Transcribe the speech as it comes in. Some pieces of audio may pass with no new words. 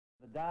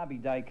Derby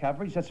Day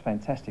coverage. That's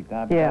fantastic,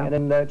 Derby Yeah. Day.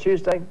 And then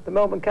Tuesday, the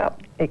Melbourne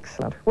Cup.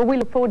 Excellent. Well, we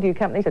look forward to you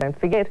company, so don't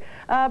forget.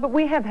 But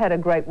we have had a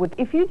great week.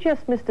 If you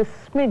just missed a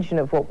smidgen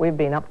of what we've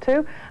been up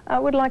to,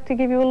 we'd like to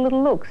give you a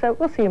little look. So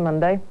we'll see you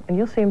Monday, and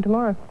you'll see him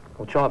tomorrow.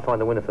 We'll try and find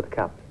the winner for the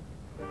Cup.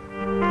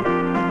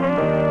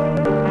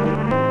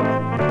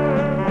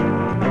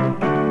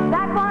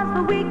 That was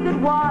the week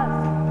that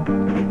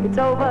was. It's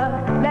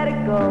over, let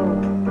it go.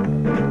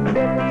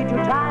 52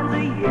 times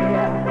a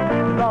year.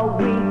 The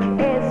week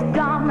is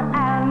done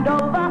and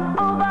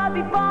over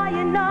before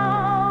you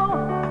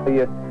know.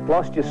 You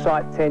lost your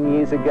sight 10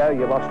 years ago,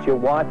 you lost your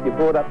wife, you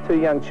brought up 2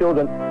 young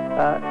children.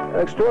 An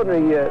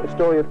extraordinary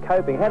story of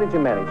coping. How did you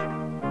manage?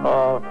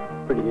 Oh,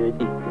 pretty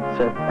easy.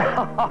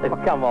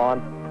 It's, Come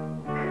on.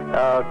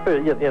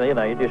 you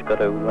know, you just got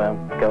to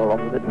go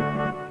along with it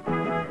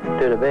and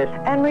do the best.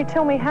 Anne-Marie,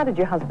 tell me, how did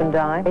your husband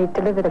die? He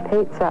delivered a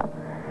pizza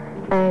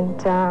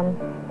and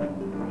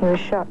he was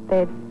shot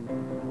dead.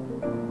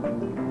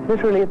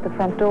 Literally at the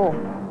front door.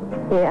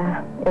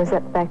 Yeah, it was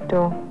at the back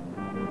door.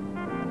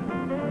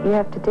 You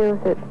have to deal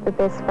with it the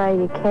best way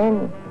you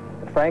can.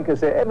 Frank,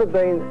 has there ever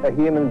been a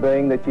human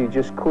being that you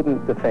just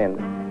couldn't defend?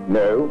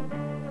 No,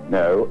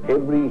 no.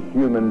 Every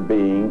human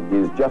being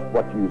is just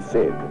what you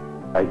said,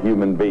 a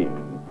human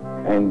being,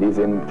 and is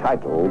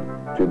entitled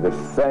to the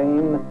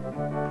same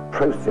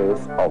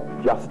process of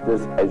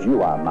justice as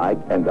you are, Mike,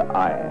 and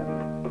I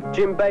am.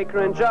 Jim Baker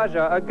and Jar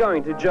Jar are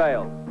going to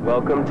jail.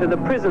 Welcome to the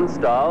prison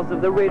styles of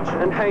the rich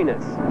and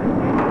heinous.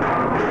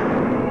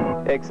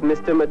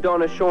 Ex-Mr.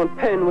 Madonna Sean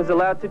Penn was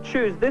allowed to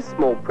choose this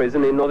small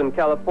prison in Northern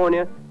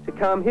California to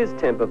calm his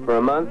temper for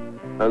a month.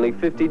 Only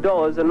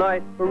 $50 a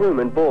night for room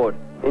and board.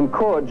 In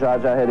court, Jar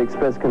Jar had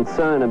expressed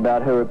concern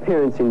about her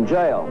appearance in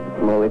jail.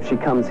 Well, if she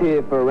comes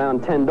here for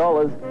around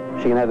 $10,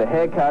 she can have a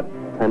haircut,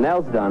 her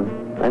nails done,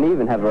 and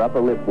even have her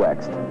upper lip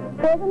waxed.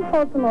 Prison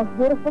holds the most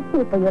beautiful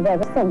people you've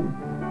ever seen.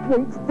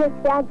 You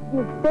sit there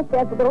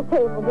at the little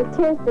table with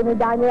tears streaming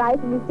down your eyes,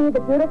 and you see the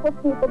beautiful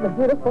people, the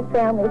beautiful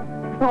families,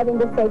 having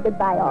to say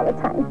goodbye all the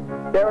time.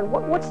 Darren,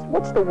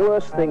 what's the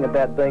worst thing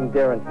about being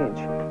Darren Hinch?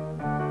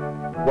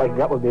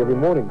 Waking up with me every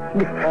morning.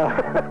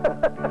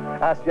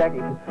 Ask Jackie.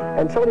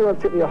 And somebody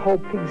once sent me a whole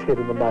pig's head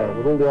in the mail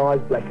with all the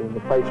eyes blackened and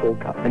the face all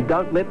cut. And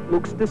don't let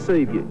looks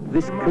deceive you.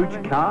 This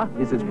Cooch car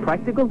is as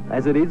practical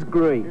as it is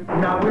green.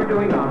 Now we're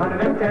doing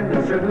 110,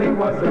 there certainly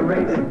was a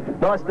race.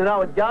 Nice to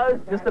know it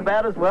goes just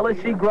about as well as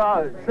she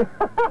grows.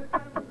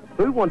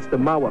 Who wants to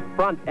mow a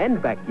front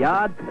and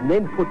backyard and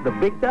then put the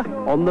Victor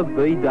on the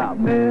V-dub?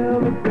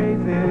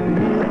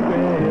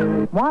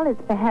 While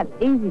it's perhaps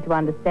easy to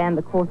understand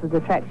the course's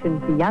attraction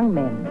for young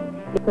men,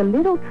 it's a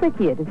little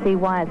trickier to see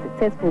why a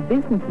successful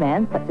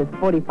businessman, such as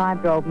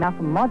 45-year-old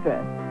Malcolm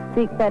Modra,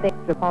 seeks that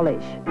extra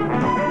polish.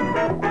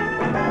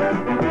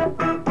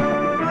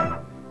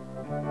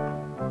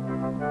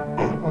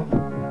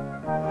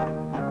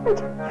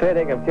 Fair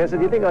dinkum, Kessa.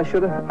 Do you think I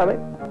should have? I mean,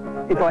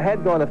 if I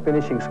had gone to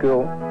finishing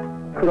school,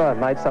 could I have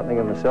made something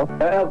of myself?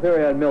 Our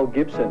very own Mel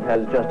Gibson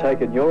has just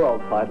taken your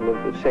old title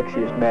of the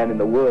sexiest man in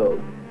the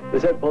world.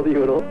 Does that bother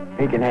you at all?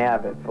 He can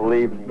have it,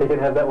 believe me. He can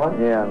have that one?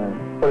 Yeah,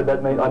 man. What did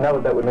that mean? I know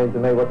what that would mean to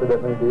me. What did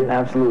that mean to you?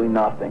 Absolutely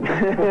nothing.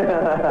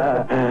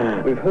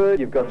 We've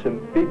heard you've got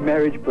some big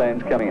marriage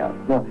plans coming up.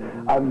 No,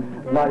 I'm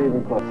not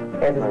even close.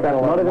 And to spend a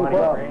lot of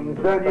money.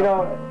 Dude,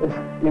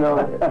 you know,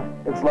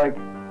 it's like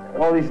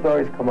all these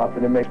stories come up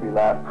and it makes me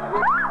laugh.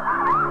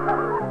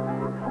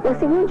 Well,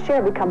 see, you and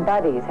Cher become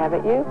buddies,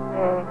 haven't you?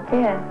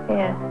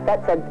 Yeah.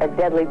 That's a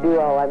deadly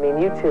duo. I mean,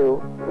 you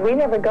two. We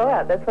never go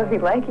out. That's why we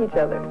like each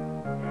other.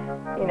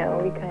 You know,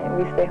 we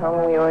stay home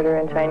and we order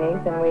in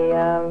Chinese and we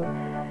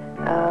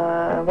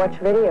watch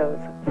videos.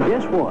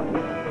 Guess what?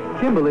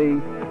 Kimberly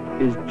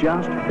is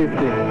just 15.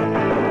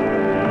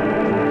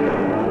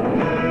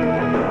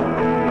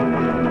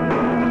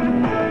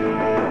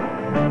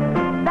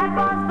 That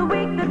was the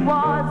week that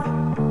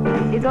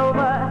was. It's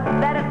over,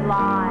 let it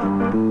lie.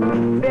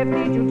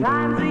 52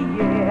 times a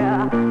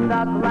year,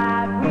 the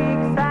glad we